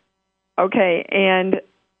 Okay, and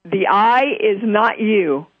the I is not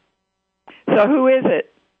you. So who is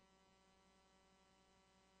it?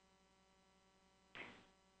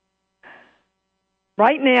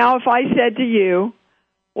 Right now, if I said to you,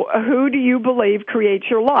 who do you believe creates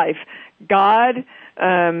your life? God,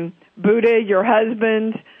 Buddha, your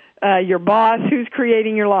husband, your boss, who's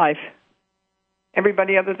creating your life?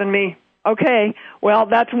 Everybody other than me. Okay, well,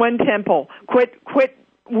 that's 1 temple. Quit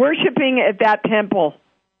worshiping at that temple.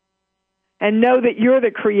 And know that you're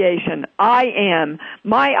the creation. I am.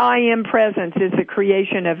 My I am presence is the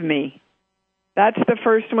creation of me. That's the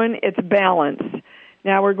first one. It's balance.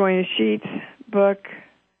 Now we're going to sheets, book.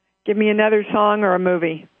 Give me another song or a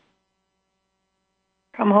movie.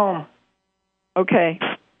 Come home. Okay.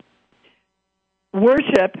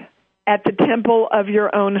 Worship at the temple of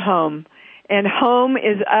your own home. And home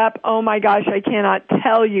is up. Oh, my gosh, I cannot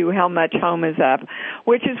tell you how much home is up,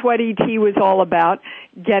 which is what E.T. was all about,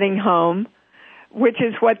 getting home, which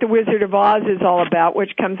is what the Wizard of Oz is all about,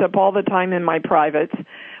 which comes up all the time in my privates,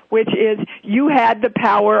 which is you had the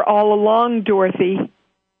power all along, Dorothy.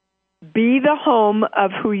 Be the home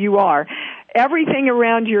of who you are. Everything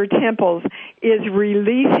around your temples is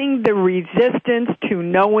releasing the resistance to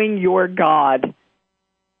knowing your God,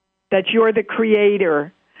 that you're the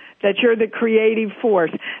creator, that you're the creative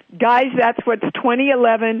force. Guys, that's what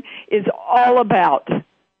 2011 is all about.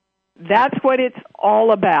 That's what it's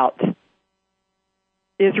all about,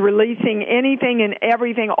 is releasing anything and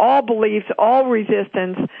everything, all beliefs, all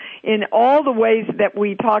resistance, in all the ways that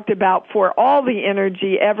we talked about for all the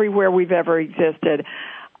energy everywhere we've ever existed.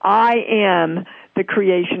 I am the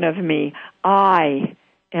creation of me. I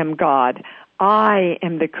am God. I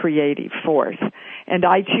am the creative force. And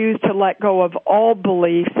I choose to let go of all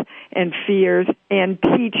beliefs and fears and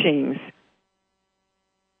teachings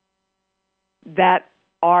that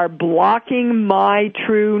are blocking my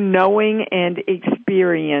true knowing and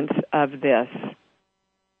experience of this.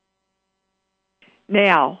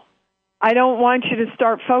 Now, I don't want you to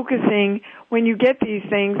start focusing when you get these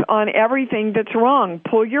things on everything that's wrong.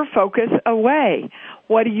 Pull your focus away.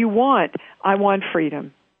 What do you want? I want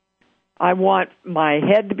freedom. I want my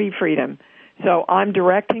head to be freedom. So I'm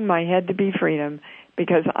directing my head to be freedom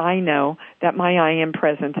because I know that my I am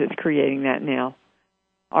presence is creating that now.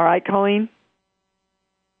 All right, Colleen?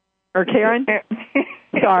 Or Karen?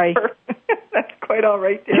 Sorry. That's quite all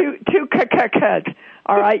right, dear. Two cuts.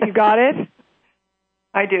 All right, you got it?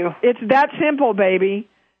 I do. It's that simple, baby,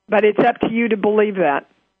 but it's up to you to believe that.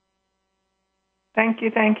 Thank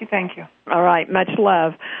you, thank you, thank you. All right, much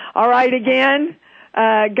love. All right, again,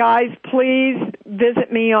 guys, please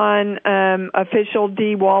visit me on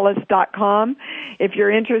officialdwallace.com. If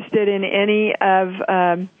you're interested in any of,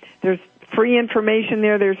 there's free information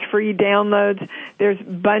there. There's free downloads. There's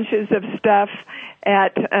bunches of stuff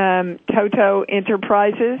at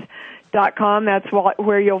TotoEnterprises.com. That's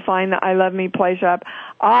where you'll find the I Love Me Play Shop.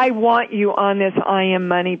 I want you on this I Am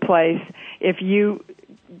Money place if you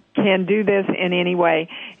can do this in any way.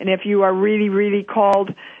 And if you are really, really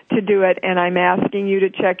called to do it, and I'm asking you to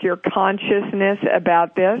check your consciousness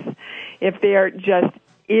about this, if there just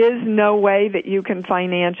is no way that you can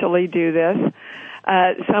financially do this,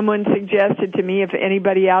 someone suggested to me if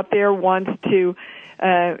anybody out there wants to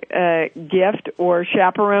gift or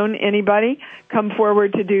chaperone anybody, come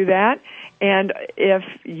forward to do that. And if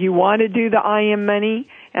you want to do the I Am Money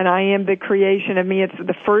and I Am the Creation of Me, it's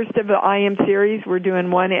the first of the I Am series. We're doing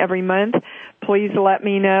one every month. Please let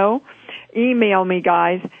me know. Email me,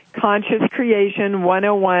 guys,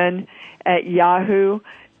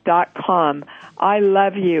 consciouscreation101@yahoo.com. I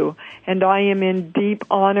love you, and I am in deep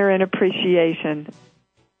honor and appreciation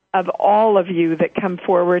of all of you that come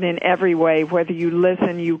forward in every way, whether you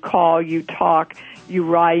listen, you call, you talk, you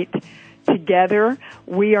write. Together,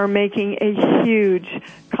 we are making a huge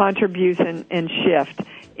contribution and shift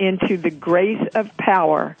into the grace of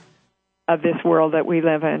power of this world that we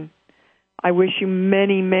live in. I wish you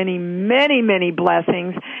many, many, many, many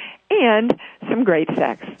blessings and some great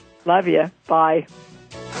sex. Love you. Bye.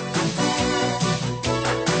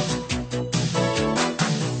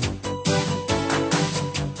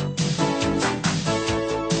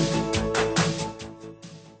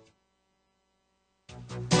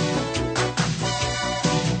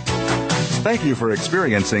 Thank you for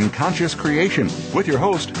experiencing Conscious Creation with your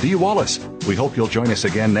host, Dee Wallace. We hope you'll join us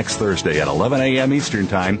again next Thursday at 11 a.m. Eastern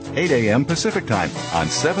Time, 8 a.m. Pacific Time on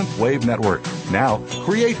Seventh Wave Network. Now,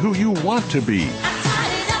 create who you want to be.